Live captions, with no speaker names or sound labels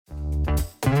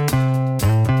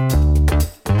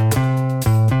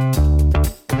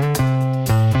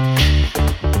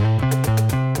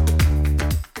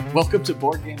Welcome to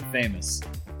Board Game Famous,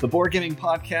 the board gaming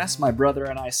podcast my brother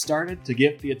and I started to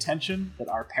give the attention that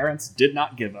our parents did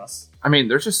not give us. I mean,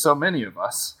 there's just so many of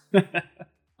us.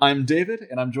 I'm David,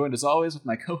 and I'm joined as always with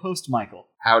my co-host Michael.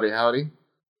 Howdy, howdy.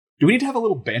 Do we need to have a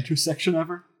little banter section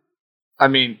ever? I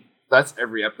mean, that's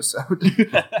every episode.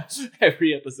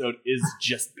 Every episode is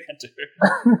just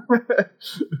banter.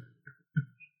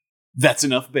 That's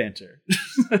enough banter.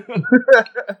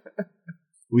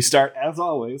 We start, as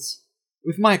always,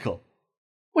 with Michael.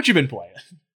 What you been playing?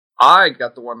 I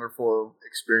got the wonderful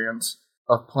experience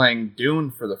of playing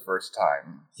Dune for the first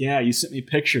time. Yeah, you sent me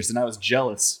pictures and I was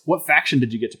jealous. What faction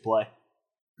did you get to play?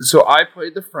 So I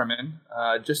played the Fremen.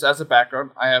 Just as a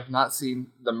background, I have not seen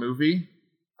the movie.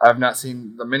 I have not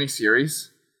seen the miniseries.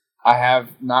 I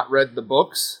have not read the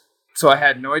books. So I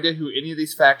had no idea who any of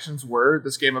these factions were.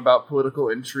 This game about political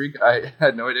intrigue, I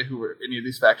had no idea who any of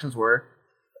these factions were.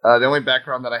 The only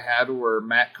background that I had were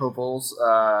Matt Koval's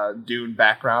Dune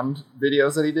background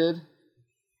videos that he did.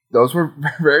 Those were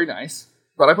very nice.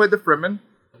 But I played the Fremen.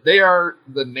 They are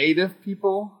the native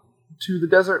people to the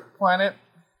desert planet.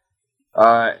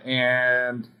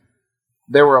 And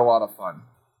they were a lot of fun.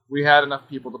 We had enough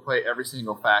people to play every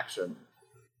single faction.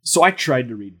 So I tried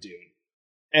to read Dune,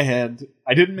 and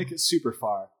I didn't make it super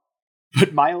far.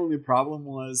 But my only problem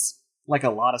was, like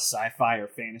a lot of sci-fi or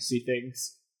fantasy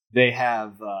things, they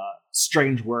have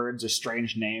strange words or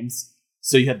strange names.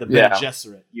 So you had the Bene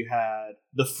Gesserit, you had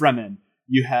the Fremen,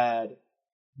 you had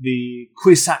the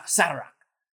Kwisatz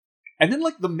and then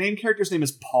like the main character's name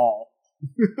is Paul.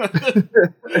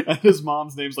 And his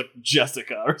mom's name's like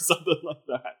Jessica or something like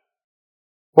that.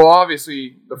 Well,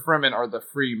 obviously, the Fremen are the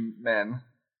free men.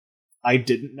 I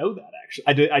didn't know that,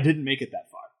 actually. I didn't make it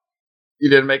that far. You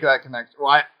didn't make that connection?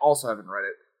 Well, I also haven't read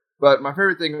it. But my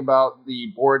favorite thing about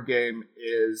the board game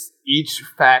is each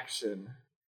faction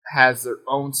has their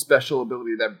own special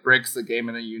ability that breaks the game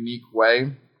in a unique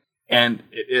way. And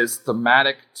it is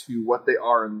thematic to what they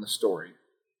are in the story.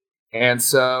 And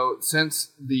so,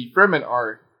 since the Fremen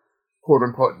are,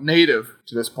 quote-unquote, native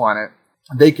to this planet,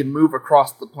 they can move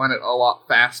across the planet a lot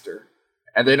faster.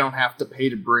 And they don't have to pay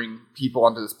to bring people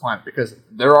onto this planet because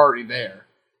they're already there.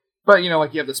 But, you know,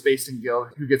 like you have the Spacing Guild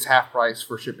who gets half price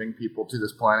for shipping people to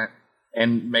this planet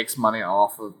and makes money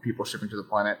off of people shipping to the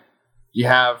planet. You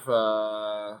have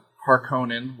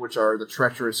Harkonnen, which are the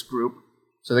treacherous group.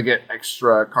 So they get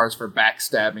extra cards for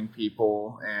backstabbing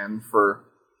people and for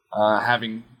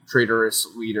having traitorous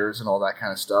leaders and all that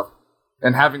kind of stuff.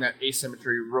 And having that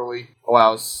asymmetry really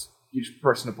allows each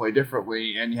person to play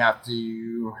differently. And you have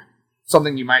to...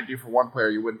 something you might do for one player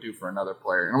you wouldn't do for another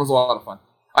player. And it was a lot of fun.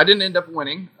 I didn't end up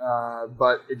winning,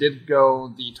 but it did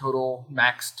go the total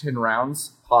max 10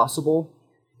 rounds possible.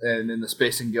 And then the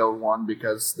Spacing Guild won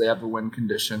because they have the win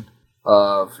condition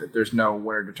of if there's no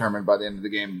winner determined by the end of the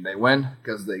game, they win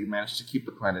because they managed to keep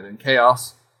the planet in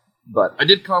chaos. But I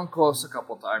did come close a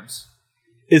couple times.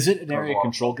 Is it an area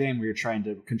control game where you're trying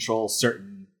to control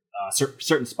certain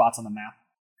spots on the map?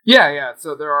 Yeah.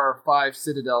 So there are 5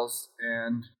 citadels,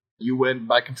 and you win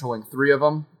by controlling 3 of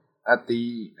them at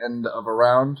the end of a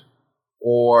round,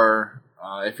 or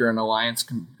if you're an alliance,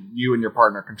 you and your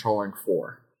partner controlling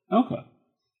 4. Okay.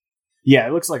 Yeah,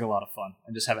 it looks like a lot of fun.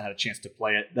 I just haven't had a chance to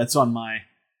play it. It's on my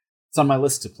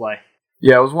list to play.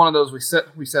 Yeah, it was one of those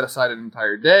we set aside an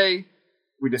entire day.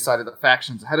 We decided the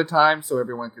factions ahead of time so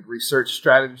everyone could research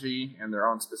strategy and their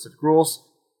own specific rules.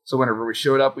 So whenever we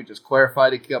showed up, we just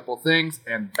clarified a couple things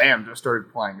and bam, just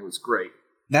started playing. It was great.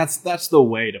 That's the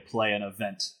way to play an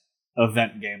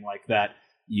event game like that.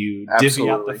 You divvy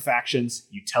out the factions.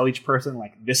 You tell each person,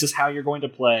 like, this is how you're going to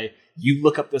play. You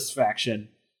look up this faction.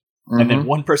 And then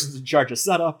one person's in charge of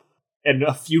setup and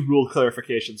a few rule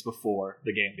clarifications before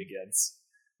the game begins.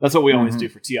 That's what we always do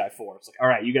for TI4. It's like, all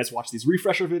right, you guys watch these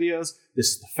refresher videos.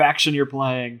 This is the faction you're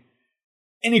playing.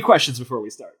 Any questions before we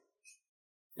start?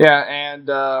 Yeah, and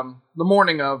the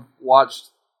morning of, watched...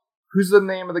 Who's the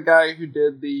name of the guy who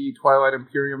did the Twilight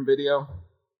Imperium video?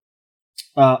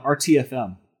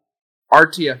 RTFM.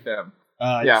 RTFM.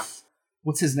 Yeah.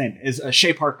 What's his name? Is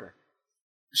Shay Parker.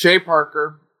 Shay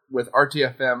Parker with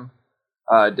RTFM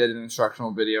did an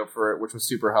instructional video for it, which was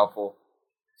super helpful.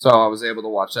 So I was able to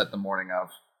watch that the morning of.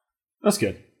 That's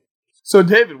good. So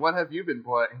David, what have you been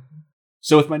playing?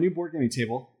 So with my new board gaming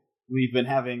table, we've been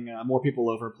having more people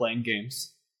over playing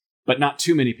games. But not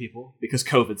too many people, because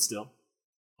COVID still.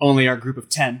 Only our group of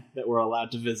 10 that were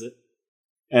allowed to visit.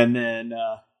 And then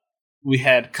we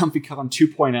had ComfyCon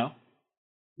 2.0,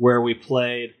 where we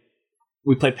played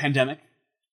Pandemic,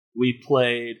 we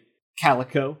played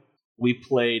Calico, we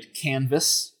played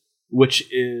Canvas, which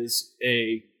is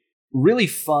a really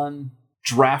fun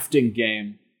drafting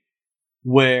game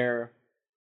where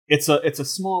it's a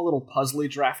small little puzzly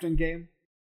drafting game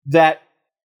that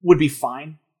would be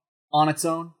fine on its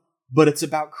own, but it's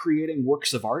about creating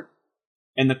works of art,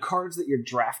 and the cards that you're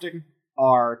drafting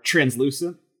are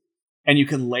translucent, and you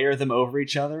can layer them over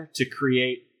each other to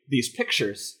create these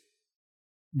pictures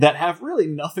that have really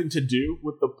nothing to do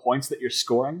with the points that you're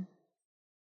scoring.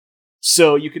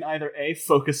 So you can either A,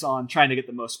 focus on trying to get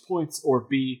the most points, or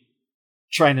B,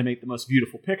 trying to make the most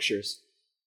beautiful pictures.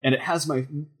 And it has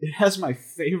my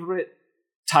favorite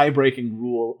tie-breaking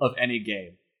rule of any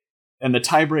game. And the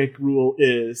tie-break rule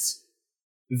is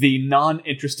the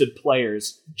non-interested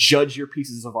players judge your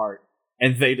pieces of art,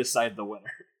 and they decide the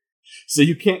winner. So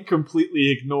you can't completely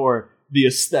ignore the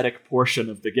aesthetic portion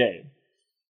of the game.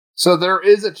 So there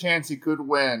is a chance you could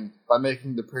win by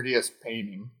making the prettiest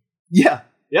painting. Yeah,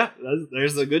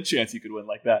 there's a good chance you could win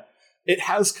like that. It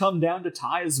has come down to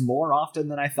ties more often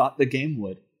than I thought the game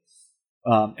would.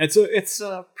 It's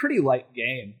a pretty light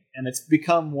game, and it's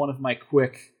become one of my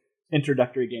quick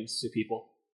introductory games to people.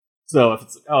 So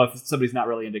if somebody's not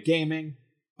really into gaming,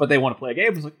 but they want to play a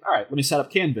game, it's like, all right, let me set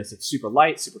up Canvas. It's super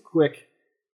light, super quick.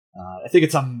 I think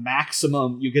it's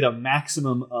you get a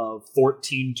maximum of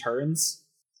 14 turns,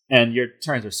 and your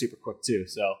turns are super quick too.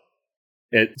 So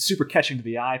it's super catching to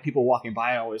the eye. People walking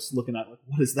by are always looking at, like,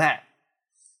 what is that?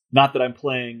 Not that I'm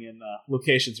playing in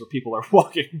locations where people are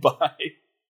walking by.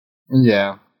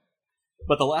 Yeah.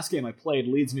 But the last game I played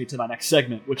leads me to my next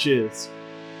segment, which is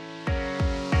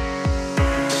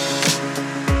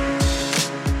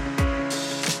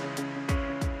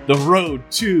The Road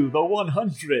to the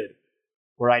 100,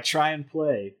 where I try and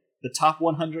play the top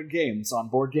 100 games on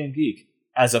Board Game Geek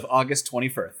as of August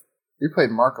 21st. We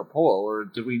played Marco Polo, or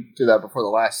did we do that before the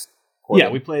last quarter? Yeah,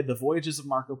 we played The Voyages of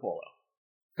Marco Polo.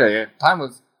 Okay, yeah. Time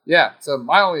was... Yeah, so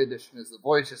my only addition is The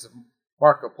Voyages of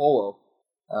Marco Polo,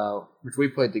 which we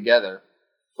played together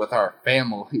with our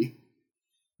family.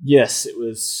 Yes, it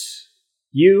was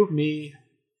you, me,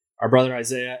 our brother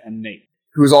Isaiah, and Nate.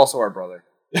 Who's also our brother.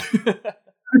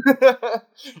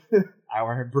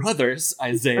 Our brothers,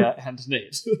 Isaiah and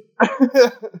Nate.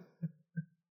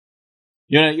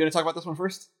 You wanna talk about this one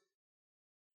first?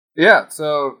 Yeah,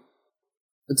 so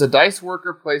it's a dice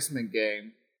worker placement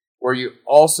game where you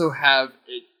also have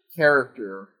a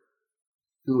character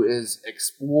who is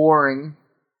exploring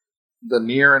the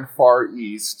near and far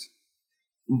east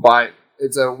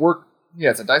it's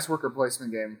a dice worker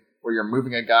placement game where you're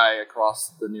moving a guy across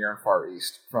the near and far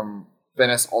east from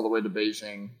Venice all the way to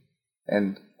Beijing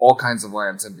and all kinds of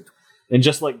lands in between. And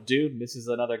just like Dune, this is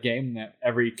another game that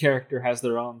every character has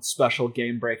their own special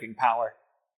game-breaking power.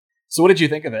 So what did you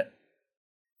think of it?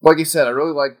 Like you said, I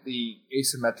really like the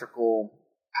asymmetrical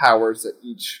powers that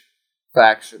each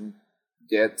faction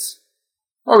gets.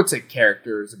 I would say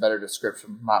character is a better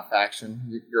description, not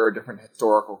faction. You're a different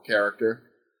historical character.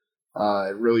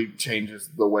 It really changes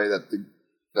the way that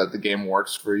the game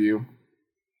works for you.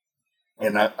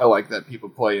 And I like that people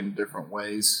play in different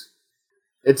ways.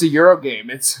 It's a Euro game.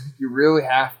 You really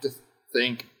have to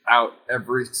think out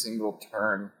every single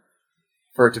turn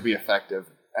for it to be effective.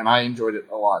 And I enjoyed it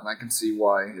a lot, and I can see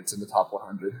why it's in the top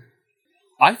 100.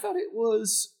 I thought it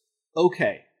was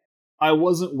okay. I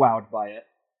wasn't wowed by it.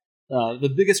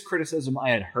 The biggest criticism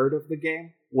I had heard of the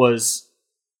game was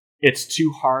it's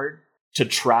too hard to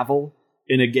travel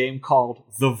in a game called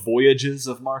The Voyages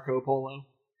of Marco Polo.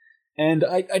 And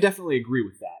I definitely agree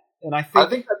with that. And I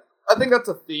think that's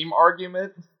a theme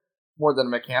argument more than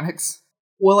mechanics.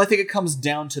 Well, I think it comes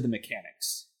down to the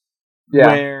mechanics. Yeah.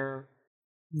 Where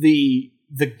the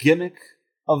gimmick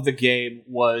of the game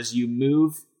was you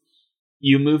move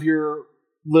your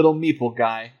little meeple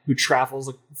guy who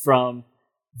travels from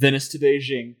Venice to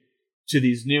Beijing to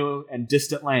these new and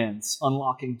distant lands,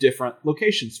 unlocking different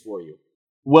locations for you.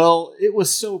 Well, it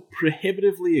was so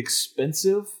prohibitively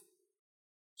expensive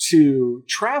to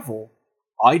travel,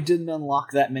 I didn't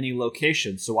unlock that many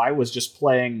locations, so I was just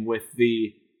playing with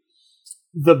the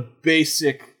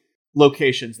basic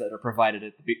locations that are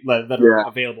provided are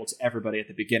available to everybody at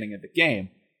the beginning of the game.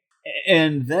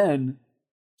 And then,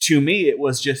 to me, it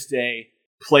was just a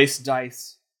place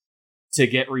dice to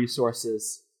get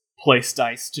resources, place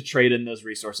dice to trade in those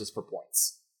resources for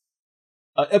points.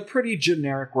 A pretty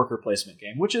generic worker placement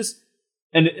game, which is,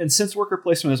 and since worker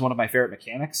placement is one of my favorite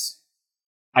mechanics,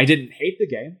 I didn't hate the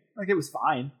game. Like, it was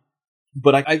fine.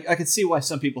 But I could see why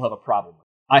some people have a problem with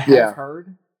it. I have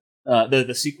heard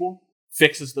the sequel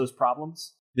fixes those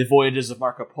problems. The Voyages of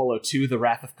Marco Polo 2, The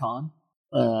Wrath of Khan.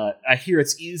 I hear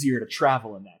it's easier to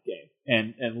travel in that game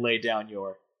and lay down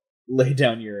your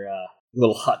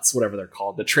little huts, whatever they're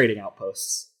called, the trading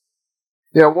outposts.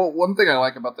 Yeah, well, one thing I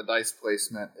like about the dice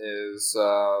placement is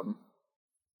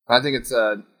I think it's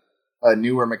a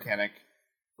newer mechanic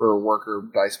for worker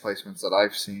dice placements that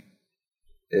I've seen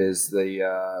is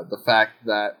the fact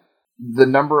that the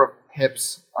number of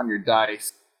pips on your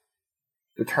dice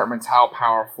determines how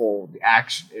powerful the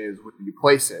action is when you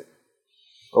place it.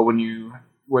 But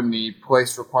when the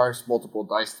place requires multiple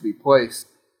dice to be placed,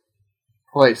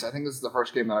 I think this is the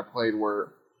first game that I played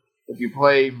where if you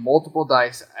play multiple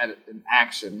dice at an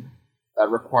action that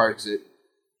requires it,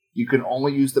 you can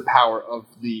only use the power of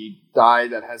the die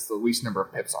that has the least number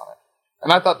of pips on it.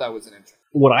 And I thought that was an interesting.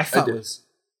 What I thought was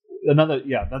another,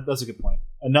 that's a good point.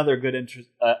 Another good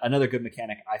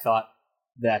mechanic I thought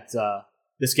that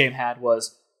this game had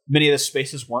was many of the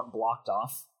spaces weren't blocked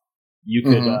off. You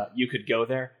could go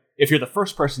there. If you're the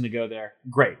first person to go there,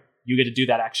 great. You get to do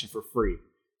that action for free.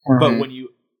 Mm-hmm. But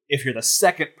if you're the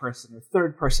second person or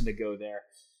third person to go there,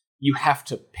 you have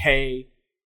to pay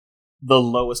the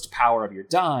lowest power of your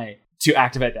die to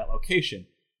activate that location.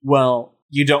 Well,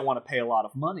 you don't want to pay a lot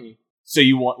of money, so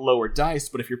you want lower dice.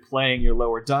 But if you're playing your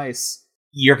lower dice,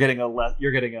 you're getting a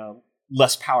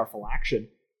less powerful action.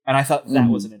 And I thought that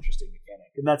was an interesting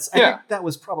mechanic. And I think that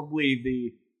was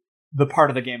probably the part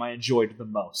of the game I enjoyed the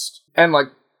most. And like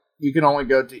you can only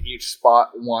go to each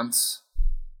spot once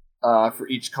for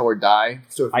each colored die.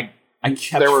 So if I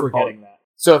kept forgetting that.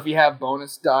 So if you have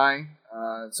bonus die,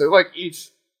 so like each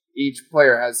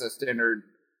player has a standard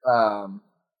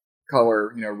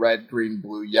color, red, green,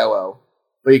 blue, yellow.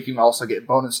 But you can also get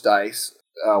bonus dice,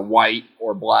 white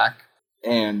or black.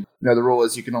 And the rule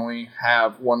is you can only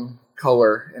have one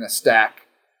color in a stack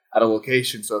at a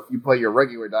location. So if you play your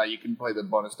regular die, you can play the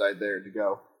bonus die there to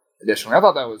go. Additionally, I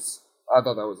thought that was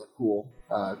a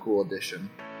cool addition.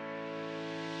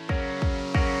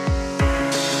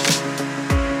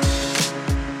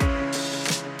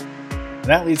 And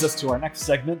that leads us to our next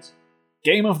segment,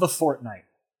 Game of the Fortnight.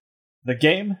 The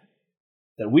game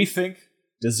that we think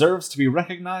deserves to be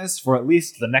recognized for at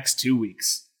least the next 2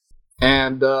 weeks.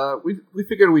 And we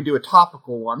figured we'd do a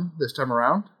topical one this time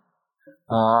around.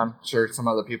 I'm sure some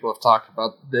other people have talked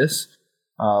about this.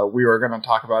 We were going to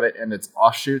talk about it and its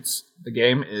offshoots. The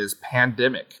game is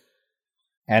Pandemic.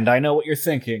 And I know what you're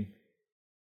thinking.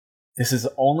 This is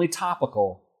only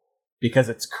topical because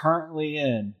it's currently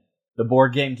in the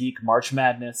Board Game Geek March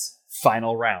Madness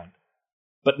final round.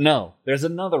 But no, there's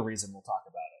another reason we'll talk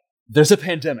about it. There's a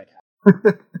pandemic. Was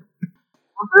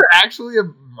there actually a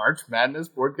March Madness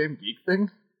Board Game Geek thing?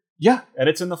 Yeah, and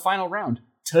it's in the final round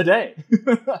today.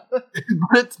 But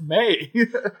it's May.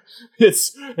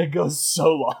 It goes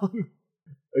so long.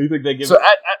 You think they give? So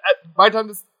by the time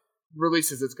this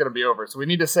releases, it's going to be over. So we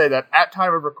need to say that at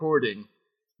time of recording,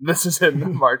 this is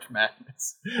in March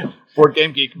Madness. Board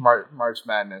Game Geek March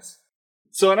Madness.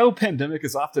 So I know Pandemic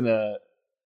is often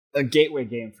a gateway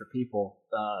game for people.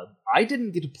 I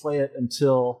didn't get to play it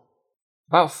until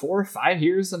about 4 or 5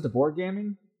 years into board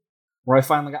gaming, where I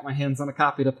finally got my hands on a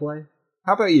copy to play.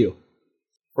 How about you?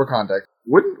 For context,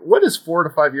 what is 4 to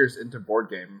 5 years into board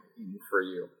game for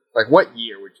you? Like, what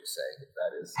year would you say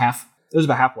that is? Half. It was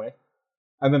about halfway.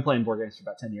 I've been playing board games for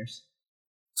about 10 years.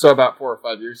 So about 4 or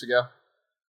 5 years ago?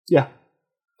 Yeah.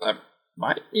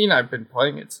 Might mean I've been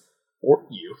playing it for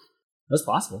you. That's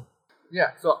possible.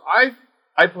 Yeah, so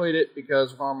I played it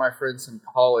because one of my friends in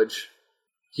college,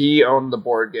 he owned the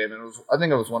board game, and I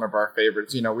think it was one of our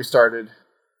favorites. We started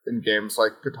in games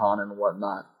like Catan and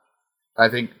whatnot. I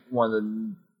think one of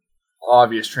the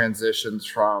obvious transitions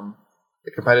from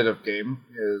the competitive game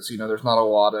is, there's not a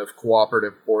lot of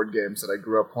cooperative board games that I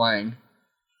grew up playing.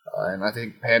 And I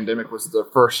think Pandemic was the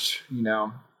first,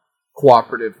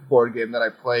 cooperative board game that I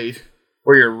played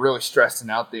where you're really stressing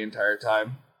out the entire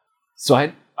time. So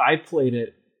I played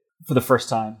it for the first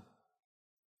time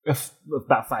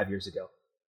about 5 years ago.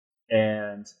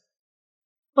 And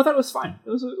I thought it was fine. It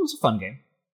was a fun game.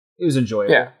 It was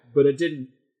enjoyable. Yeah. But it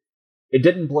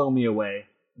didn't blow me away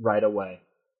right away.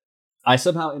 I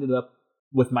somehow ended up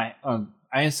with getting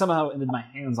my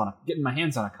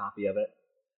hands on a copy of it.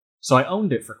 So I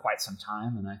owned it for quite some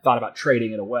time, and I thought about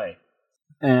trading it away.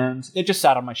 And it just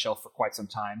sat on my shelf for quite some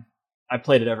time. I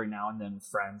played it every now and then with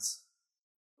friends,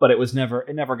 but it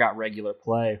never got regular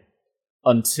play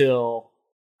until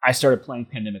I started playing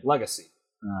Pandemic Legacy.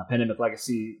 Pandemic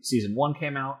Legacy Season 1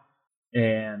 came out,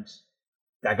 and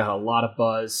that got a lot of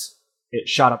buzz. It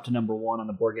shot up to number 1 on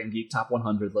the Board Game Geek Top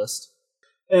 100 list.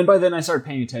 And by then I started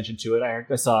paying attention to it.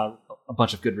 I saw a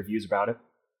bunch of good reviews about it.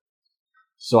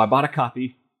 So I bought a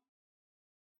copy,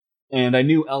 and I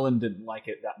knew Ellen didn't like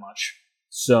it that much.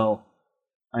 So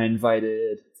I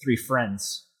invited 3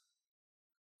 friends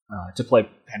to play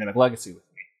Pandemic Legacy with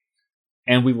me.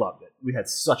 And we loved it. We had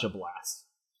such a blast.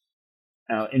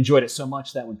 enjoyed it so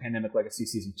much that when Pandemic Legacy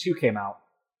Season 2 came out,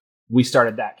 we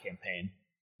started that campaign.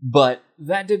 But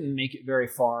that didn't make it very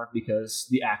far because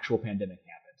the actual pandemic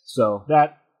happened. So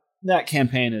that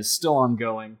campaign is still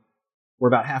ongoing. We're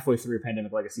about halfway through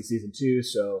Pandemic Legacy Season 2,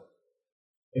 so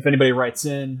if anybody writes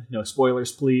in, no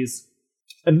spoilers, please.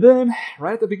 And then,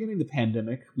 right at the beginning of the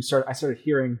pandemic, I started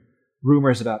hearing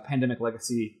rumors about Pandemic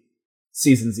Legacy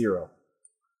Season 0.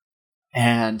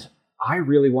 And I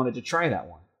really wanted to try that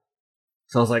one.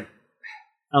 So I was like,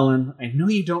 Ellen, I know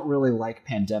you don't really like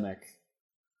Pandemic.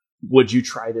 Would you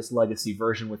try this Legacy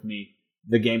version with me?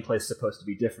 The gameplay's supposed to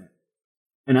be different.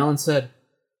 And Ellen said,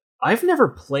 I've never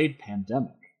played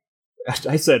Pandemic.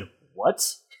 I said,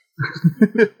 what?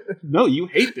 No, you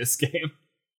hate this game.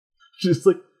 She's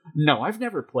like, no, I've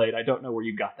never played. I don't know where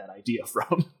you got that idea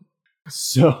from.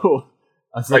 So,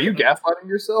 I was like, are you gaslighting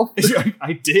yourself?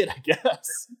 I did, I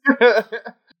guess.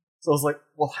 So I was like,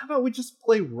 well, how about we just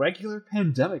play regular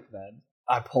Pandemic then?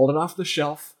 I pulled it off the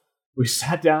shelf. We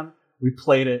sat down, we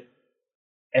played it,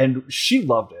 and she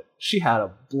loved it. She had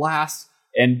a blast,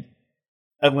 and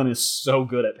Evelyn is so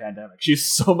good at Pandemic.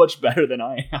 She's so much better than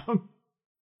I am.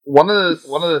 One of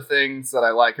the things that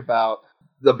I like about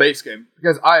the base game,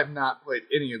 because I have not played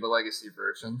any of the Legacy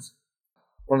versions,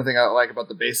 one of the things I like about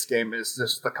the base game is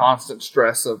just the constant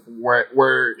stress of where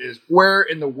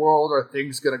in the world are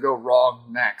things going to go wrong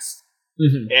next,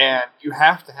 and you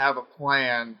have to have a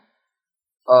plan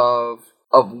of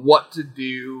what to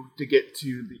do to get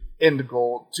to the end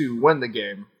goal to win the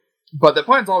game. But the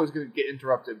plan's always going to get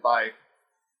interrupted by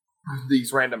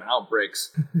these random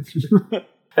outbreaks.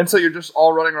 And so you're just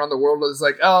all running around the world. It's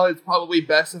like, oh, it's probably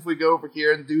best if we go over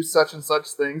here and do such and such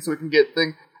thing so we can get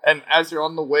things. And as you're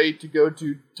on the way to go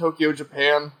to Tokyo,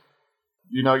 Japan,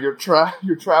 you know, you're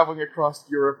traveling across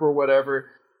Europe or whatever,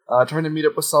 trying to meet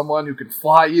up with someone who can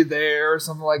fly you there or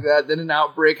something like that. Then an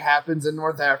outbreak happens in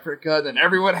North Africa. Then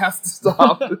everyone has to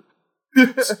stop.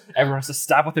 Everyone has to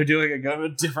stop what they're doing and go to a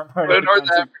different part of North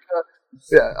Africa.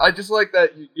 Yeah, I just like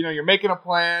that. You know, you're making a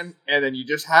plan, and then you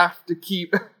just have to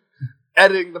keep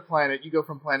editing the planet. You go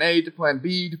from plan A to plan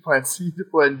B to plan C to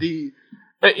plan D.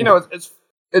 But, you know,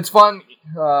 it's fun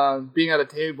being at a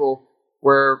table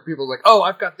where people are like, oh,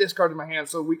 I've got this card in my hand,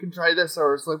 so we can try this.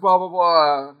 Or it's like, blah, blah,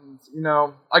 blah. You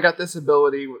know, I got this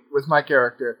ability with my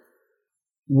character.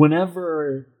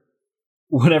 Whenever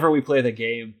we play the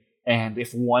game, and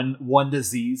if one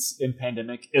disease in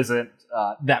Pandemic isn't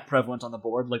that prevalent on the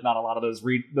board, like not a lot of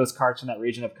those cards from that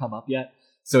region have come up yet,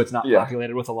 so it's not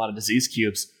populated with a lot of disease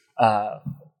cubes.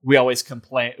 We always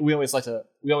complain. We always like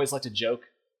to joke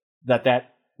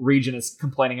that region is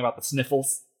complaining about the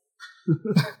sniffles.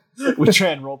 We try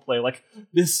and roleplay like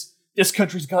this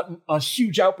country's gotten a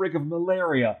huge outbreak of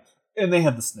malaria, and they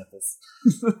have the sniffles.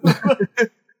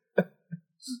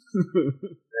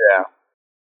 Yeah,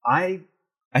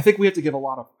 I think we have to give a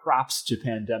lot of props to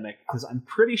Pandemic because I'm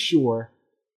pretty sure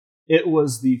it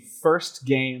was the first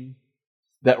game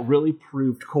that really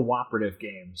proved cooperative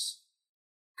games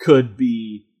could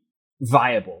be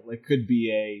viable. It could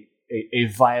be a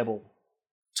viable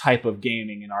type of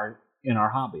gaming in our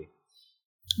hobby.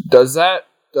 Does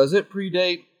it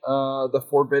predate the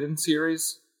Forbidden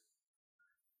series?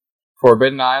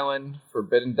 Forbidden Island,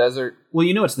 Forbidden Desert? Well,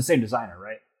 you know it's the same designer,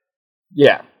 right?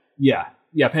 Yeah.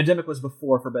 Yeah, Pandemic was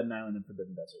before Forbidden Island and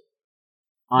Forbidden Desert.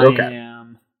 I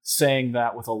am saying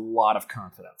that with a lot of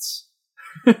confidence.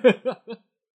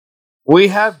 We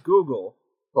have Google,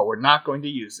 but we're not going to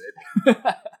use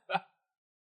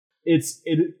it.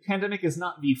 Pandemic is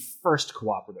not the first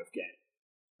cooperative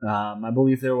game. I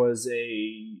believe there was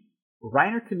a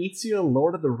Reiner Knizia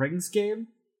Lord of the Rings game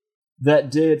that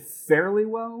did fairly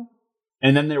well,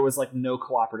 and then there was like no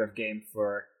cooperative game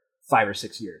for 5 or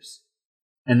 6 years.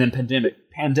 And then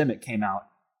Pandemic came out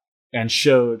and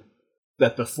showed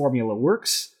that the formula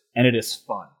works and it is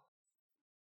fun.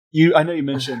 I know you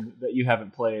mentioned that you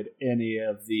haven't played any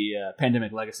of the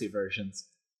Pandemic Legacy versions,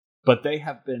 but they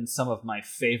have been some of my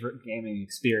favorite gaming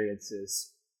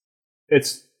experiences.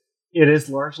 It is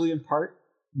largely in part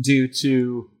due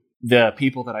to the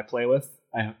people that I play with,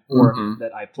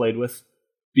 that I played with,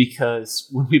 because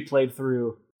when we played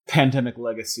through Pandemic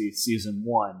Legacy Season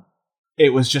 1,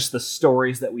 it was just the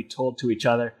stories that we told to each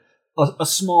other. A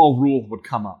small rule would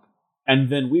come up, and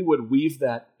then we would weave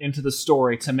that into the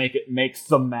story to make it make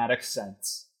thematic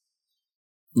sense.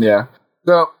 Yeah.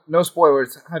 So, no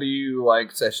spoilers. How do you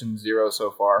like Session 0 so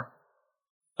far?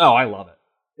 Oh, I love it.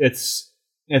 It's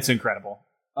incredible.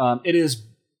 It is.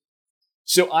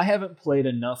 So I haven't played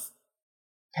enough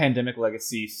Pandemic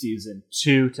Legacy Season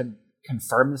 2 to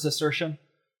confirm this assertion,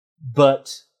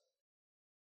 but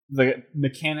the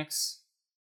mechanics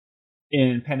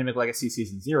in Pandemic Legacy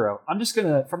Season 0,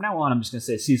 from now on, I'm just going to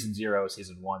say Season 0,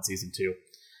 Season 1, Season 2.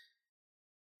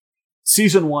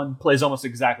 Season 1 plays almost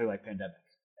exactly like Pandemic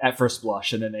at first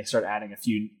blush, and then they start adding a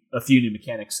few new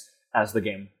mechanics as the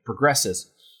game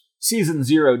progresses. Season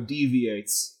 0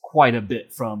 deviates quite a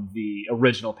bit from the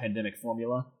original Pandemic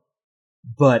formula,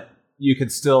 but you can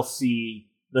still see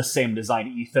the same design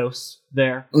ethos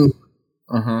there.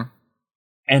 Mm-hmm.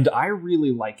 And I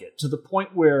really like it, to the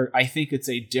point where I think it's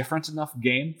a different enough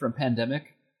game from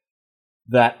Pandemic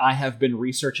that I have been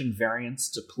researching variants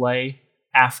to play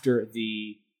after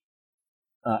the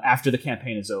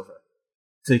campaign is over,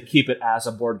 to keep it as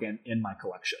a board game in my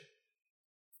collection.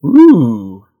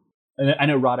 Ooh. And I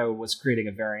know Rado was creating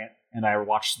a variant, and I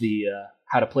watched the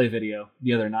how to play video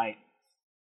the other night,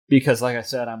 because like I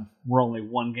said, we're only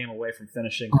one game away from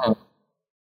finishing.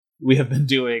 We have been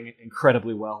doing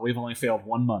incredibly well. We've only failed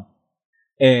 1 month.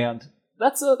 And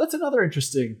that's another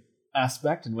interesting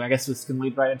aspect, and I guess this can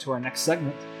lead right into our next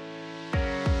segment.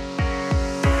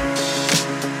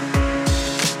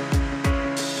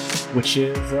 Which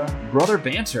is Brother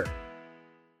Banter.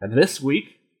 And this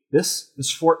week, this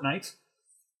fortnight,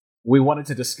 we wanted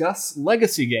to discuss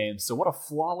legacy games. So what a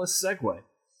flawless segue.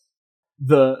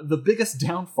 The biggest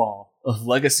downfall of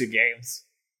legacy games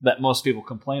that most people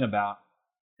complain about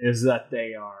is that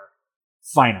they are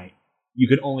finite. You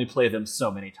can only play them so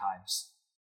many times.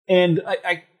 And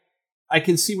I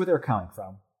can see where they're coming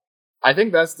from. I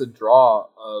think that's the draw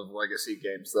of legacy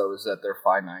games, though, is that they're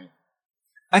finite.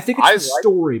 I think it's the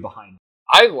story behind it.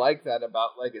 I like that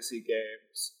about legacy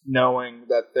games, knowing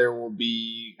that there will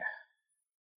be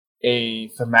a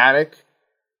thematic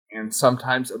and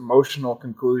sometimes emotional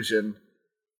conclusion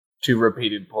to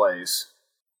repeated plays.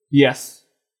 Yes.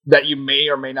 That you may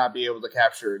or may not be able to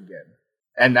capture again.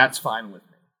 And that's fine with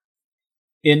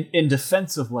me. In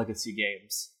defense of legacy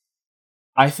games,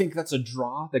 I think that's a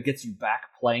draw that gets you back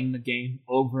playing the game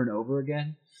over and over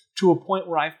again, to a point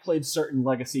where I've played certain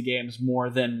legacy games more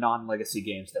than non-legacy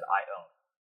games that I own.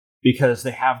 Because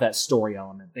they have that story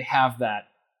element. They have that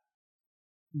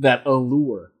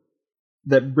allure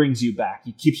that brings you back.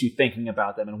 It keeps you thinking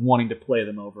about them and wanting to play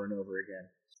them over and over again.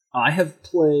 I have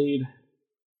played,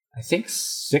 I think,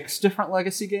 6 different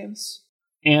legacy games.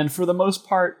 And for the most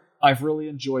part, I've really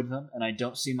enjoyed them, and I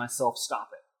don't see myself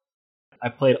stopping.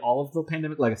 I've played all of the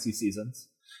Pandemic Legacy seasons,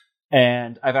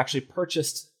 and I've actually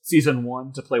purchased Season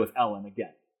 1 to play with Ellen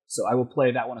again. So I will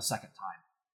play that one a second time.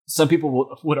 Some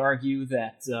people would argue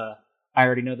that I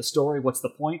already know the story. What's the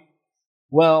point?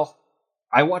 Well,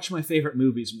 I watch my favorite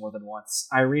movies more than once.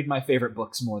 I read my favorite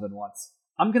books more than once.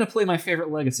 I'm going to play my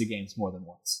favorite legacy games more than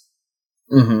once.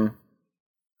 Mm-hmm.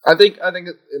 I think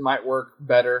it might work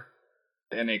better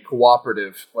in a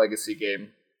cooperative legacy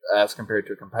game as compared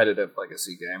to a competitive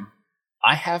legacy game.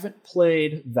 I haven't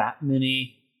played that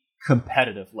many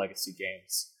competitive legacy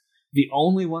games. The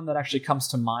only one that actually comes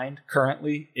to mind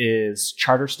currently is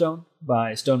Charterstone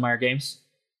by Stonemaier Games.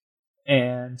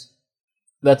 And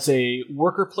that's a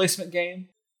worker placement game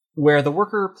where the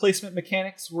worker placement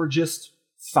mechanics were just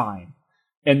fine.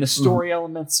 And the story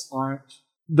elements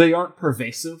aren't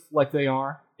pervasive like they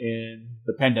are in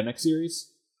the Pandemic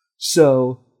series.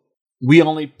 So we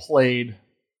only played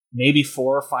maybe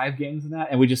 4 or 5 games in that,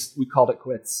 and we called it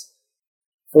quits.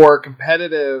 For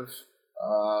competitive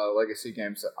legacy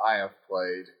games that I have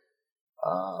played,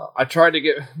 I tried to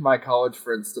get my college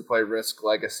friends to play Risk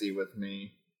Legacy with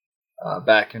me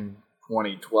back in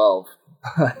 2012.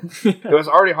 It was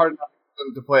already hard enough for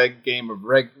them to play a game of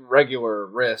regular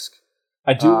Risk.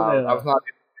 I was not able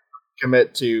to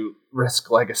commit to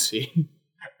Risk Legacy.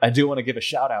 I do want to give a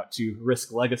shout out to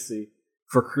Risk Legacy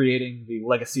for creating the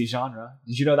legacy genre.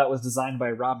 Did you know that was designed by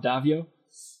Rob Daviau?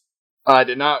 I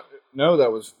did not know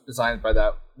that was designed by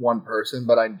that one person,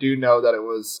 but I do know that it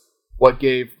was what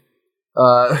gave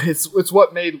it's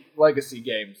what made legacy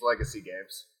games.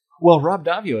 Well, Rob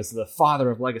Daviau is the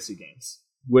father of legacy games.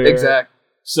 Exactly.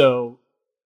 So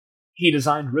he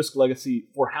designed Risk Legacy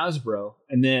for Hasbro,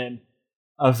 and then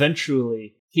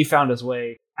eventually he found his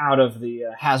way out of the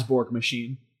Hasborg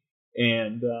machine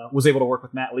and was able to work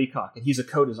with Matt Leacock, and he's a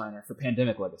co-designer for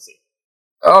Pandemic Legacy.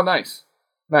 Oh, nice.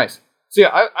 So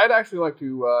yeah, I'd actually like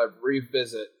to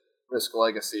revisit Risk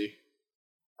Legacy.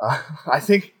 I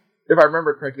think, if I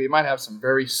remember correctly, it might have some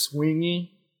very swingy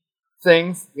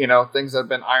things, things that have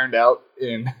been ironed out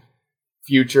in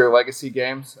future Legacy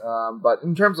games. But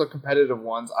in terms of competitive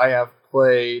ones, I have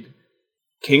played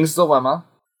King's Dilemma.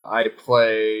 I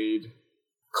played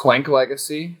Clank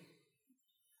Legacy.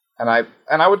 And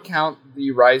I would count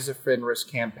the Rise of Fenris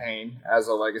campaign as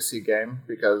a legacy game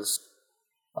because,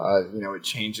 it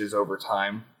changes over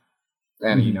time.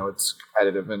 and it's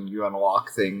competitive, and you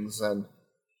unlock things, and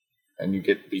you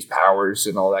get these powers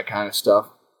and all that kind of stuff.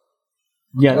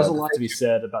 Yeah, there's a lot to be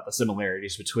said about the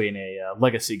similarities between a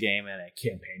legacy game and a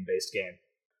campaign-based game.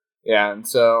 Yeah, and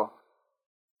so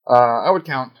I would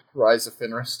count Rise of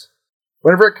Fenris.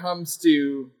 Whenever it comes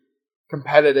to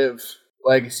competitive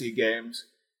legacy games,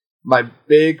 my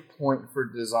big point for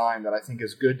design that I think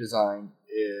is good design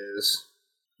is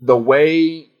the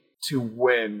way to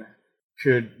win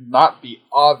could not be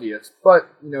obvious, but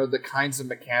the kinds of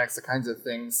mechanics, the kinds of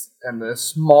things, and the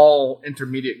small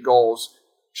intermediate goals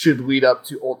should lead up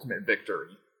to ultimate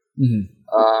victory.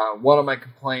 Mm-hmm. One of my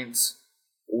complaints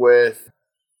with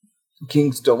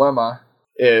King's Dilemma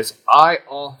is I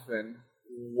often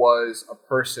was a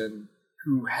person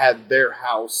who had their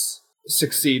house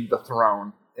succeed the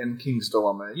throne in King's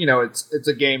Dilemma. It's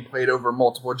a game played over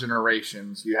multiple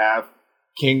generations. You have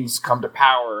kings come to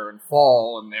power and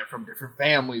fall, and they're from different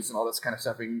families and all this kind of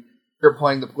stuff. And you're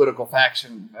playing the political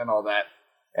faction and all that.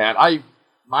 And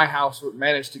my house would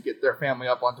manage to get their family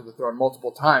up onto the throne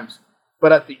multiple times.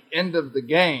 But at the end of the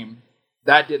game,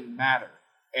 that didn't matter.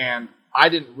 And I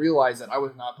didn't realize that I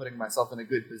was not putting myself in a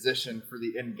good position for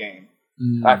the end game.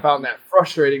 Mm. I found that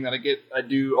frustrating that I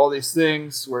do all these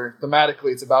things where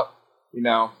thematically it's about,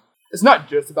 it's not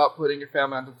just about putting your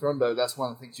family onto the throne, though. That's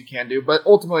one of the things you can do. But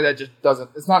ultimately, that just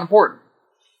it's not important.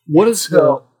 What is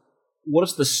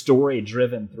the story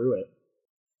driven through it?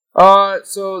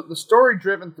 So the story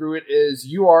driven through it is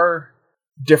you are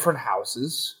different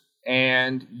houses,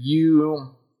 and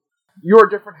you are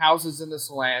different houses in this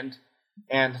land,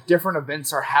 and different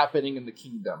events are happening in the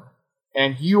kingdom.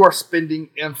 And you are spending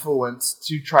influence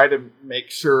to try to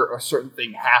make sure a certain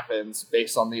thing happens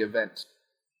based on the event,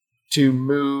 to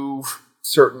move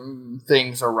certain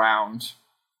things around.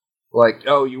 Like,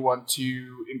 you want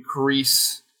to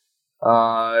increase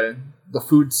the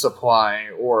food supply,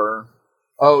 or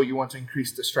you want to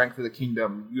increase the strength of the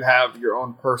kingdom. You have your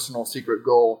own personal secret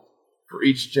goal for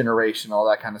each generation, all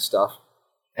that kind of stuff.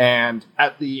 And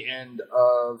at the end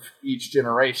of each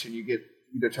generation, you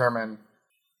determine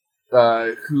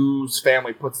whose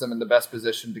family puts them in the best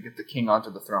position to get the king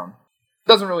onto the throne. It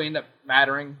doesn't really end up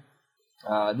mattering,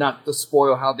 not to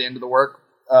spoil how the end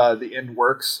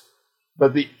works,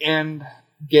 but the end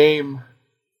game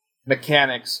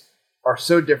mechanics are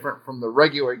so different from the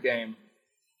regular game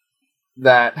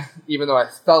that even though I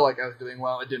felt like I was doing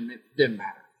well, it didn't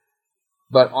matter.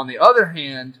 But on the other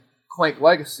hand, Clank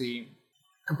Legacy,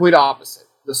 complete opposite.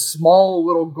 The small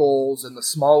little goals and the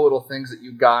small little things that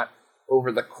you got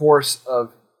over the course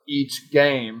of each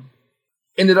game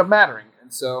ended up mattering.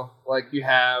 And so, you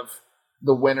have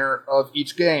the winner of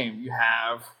each game. You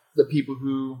have the people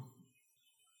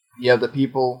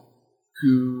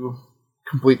who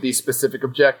complete these specific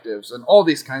objectives, and all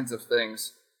these kinds of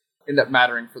things end up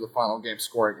mattering for the final game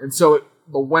scoring. And so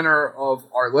the winner of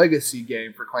our Legacy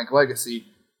game for Clank Legacy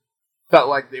felt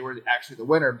like they were actually the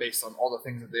winner based on all the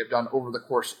things that they've done over the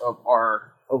course of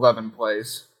our 11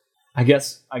 plays. I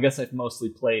guess I've mostly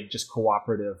played just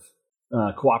cooperative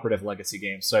Legacy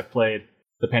games. So I've played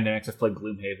the Pandemics, I've played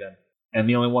Gloomhaven, and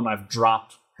the only one I've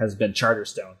dropped has been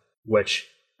Charterstone, which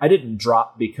I didn't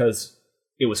drop because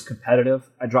it was competitive.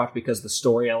 I dropped because the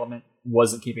story element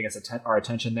wasn't keeping our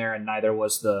attention there, and neither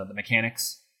was the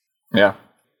mechanics. Yeah.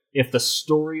 If the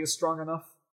story is strong enough,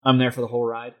 I'm there for the whole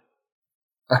ride.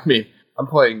 I mean, I'm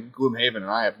playing Gloomhaven, and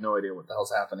I have no idea what the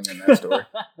hell's happening in that story.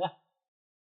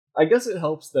 I guess it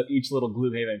helps that each little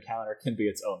Gloomhaven encounter can be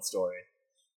its own story.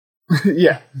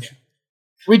 Yeah.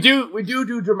 We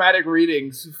do dramatic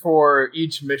readings for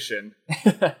each mission.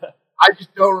 I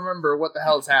just don't remember what the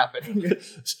hell's happening.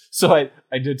 So I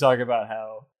was talking about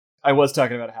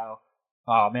how,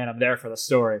 oh man, I'm there for the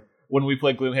story. When we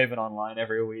play Gloomhaven online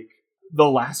every week, the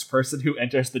last person who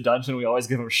enters the dungeon, we always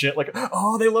give them shit like,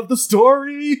 oh, they love the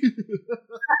story.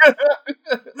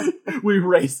 we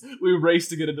race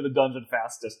to get into the dungeon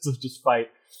fastest to just fight.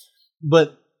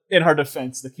 But in our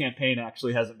defense, the campaign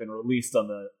actually hasn't been released on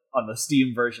the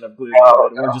Steam version of Gloomhaven. Oh,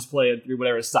 no. We're just playing through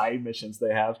whatever side missions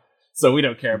they have, so we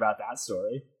don't care about that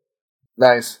story.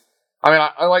 Nice. I mean,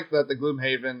 I like that the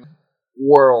Gloomhaven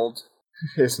world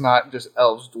is not just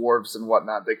elves, dwarves, and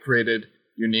whatnot. They created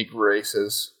unique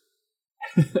races.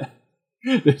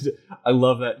 I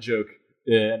love that joke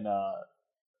in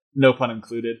No Pun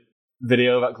Included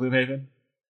video about Gloomhaven.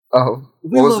 Oh,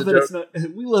 we love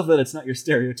that it's not your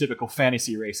stereotypical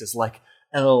fantasy races like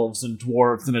elves and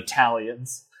dwarves and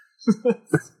Italians.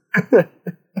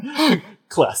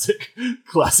 Classic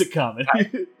comedy.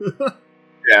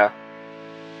 Yeah.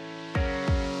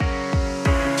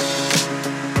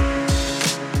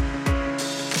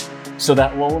 So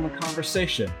that lull in the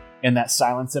conversation, And that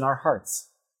silence in our hearts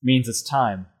means it's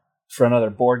time for another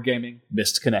board gaming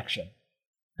missed connection.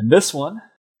 And this one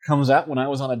comes out when I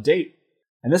was on a date.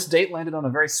 And this date landed on a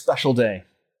very special day.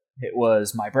 It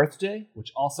was my birthday,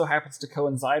 which also happens to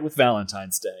coincide with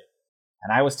Valentine's Day.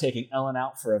 And I was taking Ellen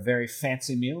out for a very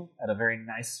fancy meal at a very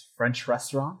nice French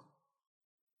restaurant.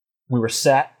 We were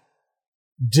sat,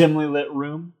 dimly lit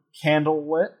room,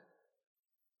 candle lit.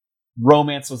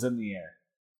 Romance was in the air.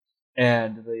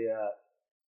 And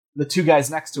the two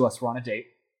guys next to us were on a date.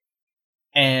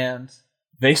 And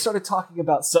they started talking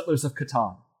about Settlers of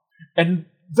Catan. And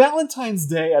Valentine's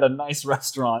Day at a nice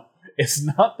restaurant is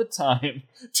not the time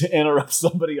to interrupt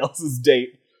somebody else's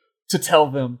date to tell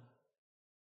them,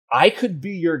 I could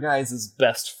be your guys'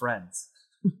 best friends.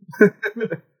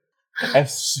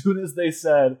 As soon as they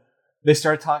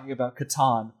started talking about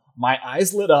Catan, my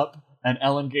eyes lit up and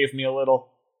Ellen gave me a little,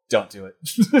 don't do it.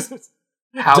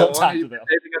 How long have you been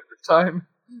dating at this time?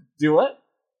 Do what?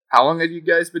 How long have you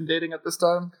guys been dating at this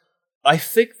time? I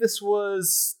think this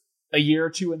was a year or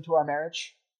two into our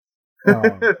marriage.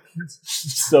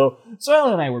 So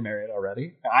Ellen and I were married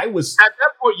already. I was at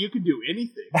that point. You could do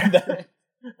anything.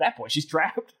 At that point, she's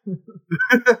trapped.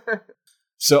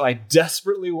 So I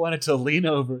desperately wanted to lean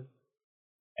over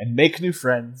and make new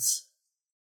friends,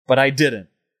 but I didn't.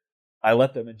 I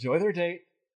let them enjoy their date,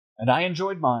 and I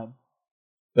enjoyed mine,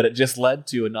 but it just led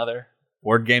to another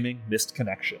board gaming missed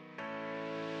connection.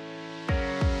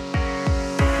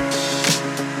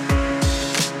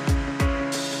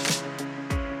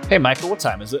 Hey, Michael, what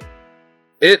time is it?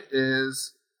 It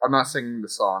is... I'm not singing the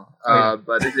song,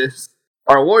 but it is...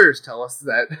 Our lawyers tell us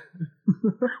that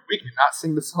we cannot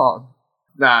sing the song.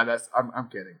 Nah, I'm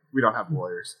kidding. We don't have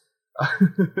lawyers.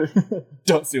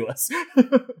 Don't sue us.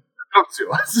 Don't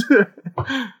sue us.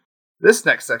 This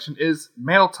next section is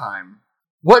mail time.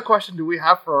 What question do we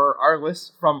have for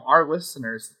from our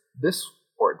listeners this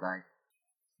fortnight?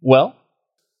 Well,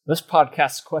 this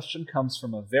podcast's question comes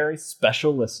from a very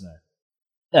special listener.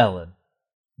 Ellen,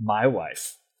 my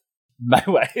wife. My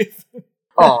wife.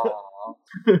 Aww.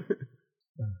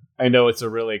 I know it's a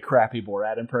really crappy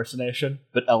Borat impersonation,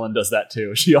 but Ellen does that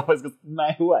too. She always goes,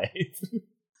 my wife.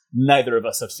 Neither of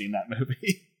us have seen that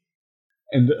movie.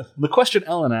 And the question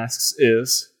Ellen asks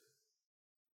is,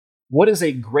 what is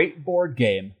a great board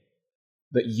game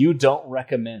that you don't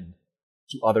recommend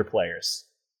to other players?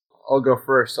 I'll go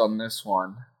first on this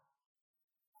one.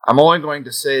 I'm only going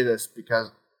to say this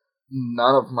because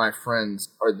none of my friends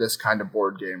are this kind of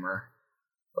board gamer.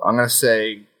 I'm going to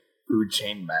say Food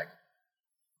Chain Magnate.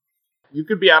 You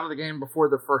could be out of the game before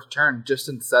the first turn just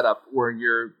in setup where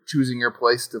you're choosing your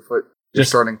place to put your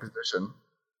starting position.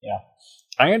 Yeah.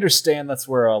 I understand that's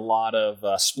where a lot of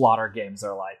Splotter games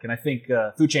are like, and I think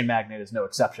Food Chain Magnate is no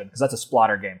exception, because that's a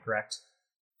Splotter game, correct?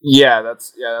 Yeah,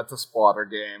 that's a Splotter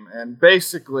game. And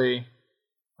basically,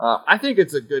 I think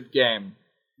it's a good game,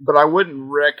 but I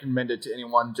wouldn't recommend it to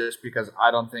anyone just because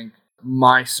I don't think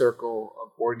my circle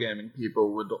of board gaming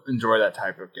people would enjoy that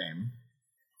type of game.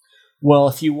 Well,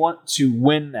 if you want to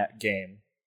win that game,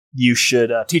 you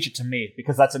should teach it to me,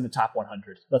 because that's in the top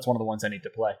 100. That's one of the ones I need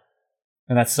to play.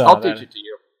 And that's I'll teach it to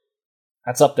you.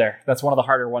 That's up there. That's one of the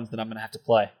harder ones that I'm going to have to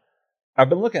play. I've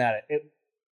been looking at it.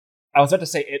 I was about to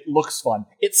say it looks fun.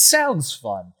 It sounds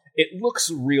fun. It looks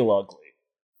real ugly.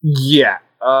 Yeah.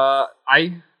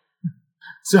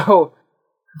 So,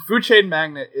 Food Chain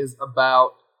Magnate is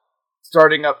about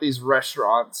starting up these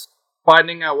restaurants,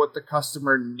 finding out what the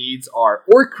customer needs are,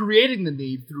 or creating the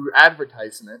need through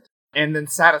advertisement, and then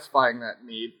satisfying that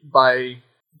need by,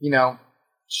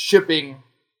 shipping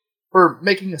or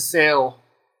making a sale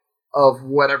of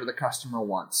whatever the customer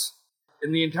wants.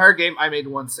 In the entire game, I made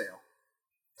one sale.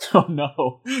 Oh,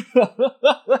 no.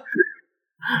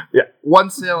 Yeah, one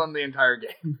sale in the entire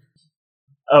game.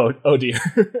 Oh dear.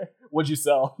 What'd you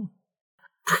sell?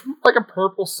 Like a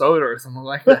purple soda or something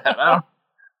like that.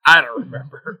 I don't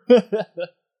remember.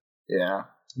 Yeah.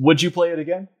 Would you play it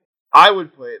again? I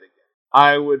would play it again.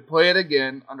 I would play it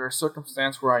again under a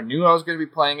circumstance where I knew I was going to be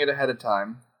playing it ahead of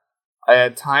time. I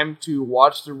had time to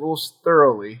watch the rules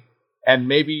thoroughly and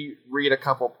maybe read a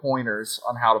couple pointers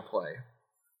on how to play.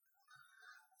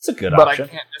 It's a good option.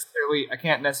 But I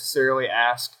can't necessarily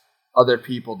ask other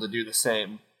people to do the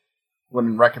same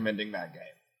when recommending that game.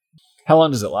 How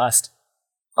long does it last?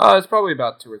 It's probably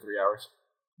about 2 or 3 hours.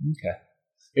 Okay.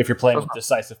 If you're playing with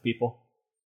decisive people.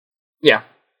 Yeah.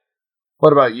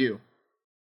 What about you?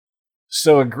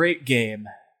 So a great game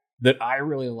that I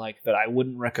really like that I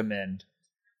wouldn't recommend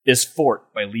is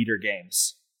Fort by Leader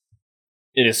Games.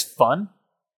 It is fun.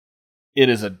 It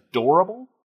is adorable.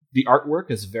 The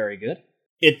artwork is very good.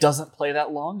 It doesn't play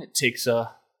that long.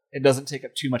 It doesn't take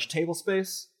up too much table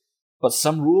space. but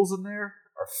some rules in there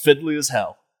are fiddly as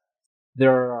hell.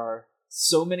 There are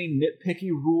so many nitpicky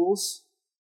rules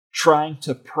trying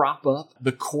to prop up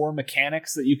the core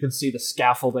mechanics that you can see the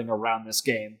scaffolding around this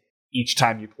game each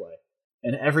time you play.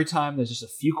 And every time there's just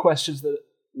a few questions that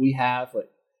we have, like,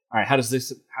 all right, how does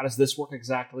this work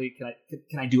exactly?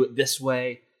 Can I do it this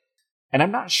way? And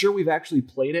I'm not sure we've actually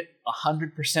played it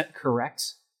 100%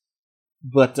 correct,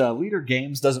 but Leader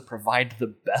Games doesn't provide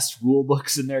the best rule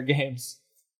books in their games,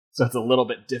 so it's a little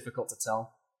bit difficult to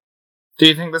tell. Do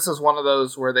you think this is one of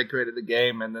those where they created the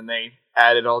game and then they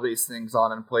added all these things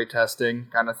on in playtesting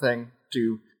kind of thing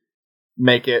to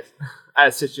make it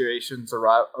as situations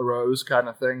arose kind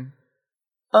of thing?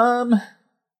 I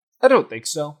don't think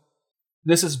so.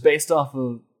 This is based off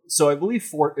of... So I believe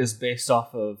Fort is based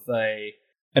off of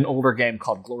an older game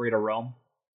called Glory to Rome,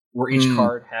 where each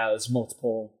card has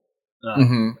multiple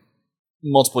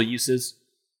uses,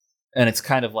 and it's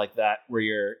kind of like that, where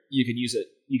you can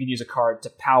use a card to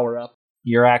power up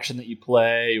your action that you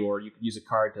play, or you can use a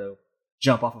card to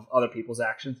jump off of other people's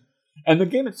actions. And the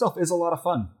game itself is a lot of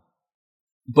fun.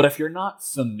 But if you're not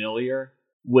familiar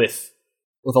with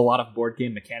a lot of board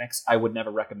game mechanics, I would never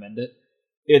recommend it.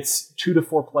 It's 2 to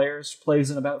 4 players,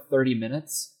 plays in about 30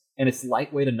 minutes, and it's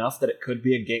lightweight enough that it could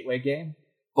be a gateway game.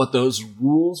 But those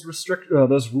rules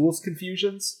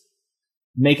confusions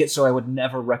make it so I would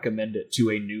never recommend it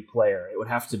to a new player. It would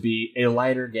have to be a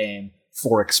lighter game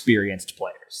for experienced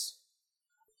players.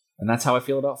 And that's how I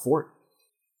feel about Fort.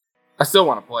 I still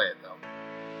want to play it, though.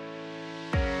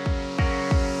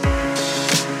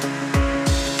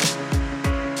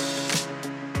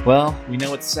 Well, we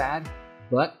know it's sad,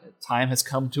 but time has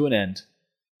come to an end.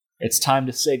 It's time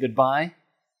to say goodbye.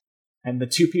 And the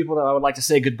two people that I would like to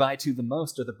say goodbye to the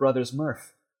most are the Brothers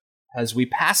Murph, as we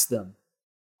pass them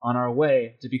on our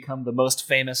way to become the most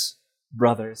famous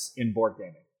brothers in board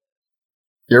gaming.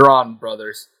 You're on,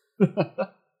 brothers.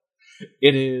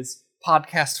 It is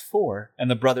podcast 4, and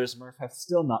the Brothers Murph have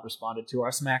still not responded to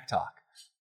our smack talk.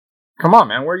 Come on,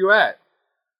 man. Where are you at?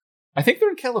 I think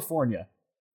they're in California.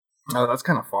 Oh, that's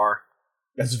kind of far.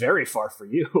 That's very far for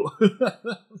you.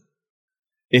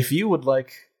 If you would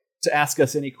like to ask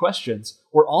us any questions,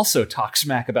 or also talk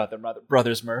smack about the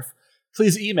Brothers Murph,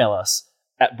 please email us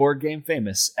at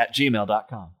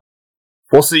boardgamefamous@gmail.com.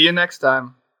 We'll see you next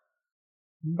time.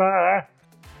 Bye.